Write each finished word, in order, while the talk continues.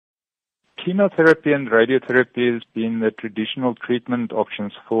Chemotherapy and radiotherapy has been the traditional treatment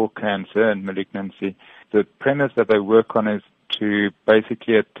options for cancer and malignancy. The premise that they work on is to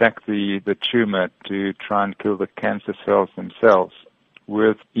basically attack the tumor to try and kill the cancer cells themselves.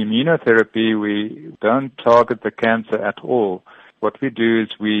 With immunotherapy, we don't target the cancer at all. What we do is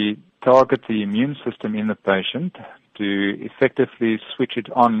we target the immune system in the patient to effectively switch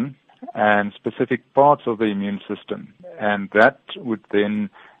it on and specific parts of the immune system. And that would then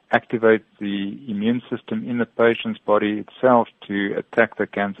activate the immune system in the patient's body itself to attack the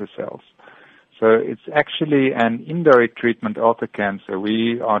cancer cells. So it's actually an indirect treatment of the cancer.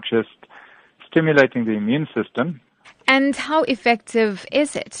 We are just stimulating the immune system. And how effective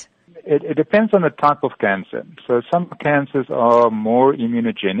is it? It depends on the type of cancer. So some cancers are more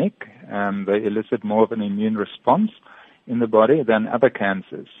immunogenic, and they elicit more of an immune response in the body than other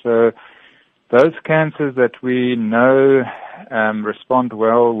cancers. So those cancers that we know respond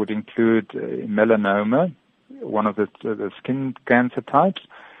well would include melanoma, one of the skin cancer types,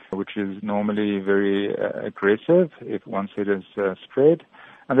 which is normally very aggressive once it is spread.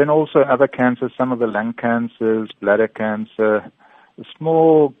 And then also other cancers, some of the lung cancers, bladder cancer, a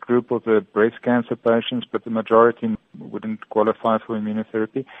small group of the breast cancer patients, but the majority wouldn't qualify for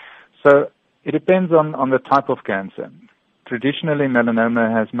immunotherapy. So it depends on the type of cancer. Traditionally,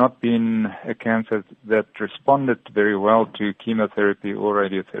 melanoma has not been a cancer that responded very well to chemotherapy or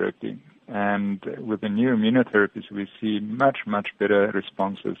radiotherapy. And with the new immunotherapies, we see much, much better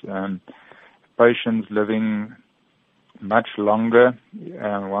responses. Patients living much longer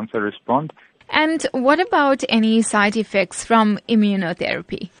once they respond. And what about any side effects from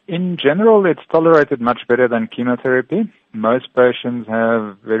immunotherapy? In general, it's tolerated much better than chemotherapy. Most patients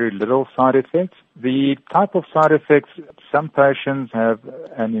have very little side effects. The type of side effects, some patients have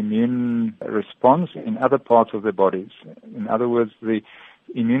an immune response in other parts of their bodies. In other words, the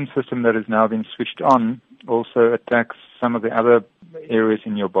immune system that is now being switched on also attacks some of the other areas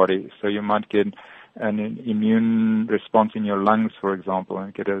in your body. So you might get an immune response in your lungs, for example,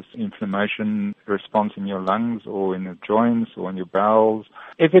 and get an inflammation response in your lungs or in the joints or in your bowels.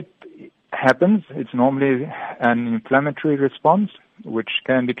 If it happens, it's normally an inflammatory response, which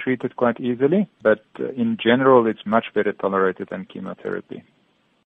can be treated quite easily, but in general, it's much better tolerated than chemotherapy.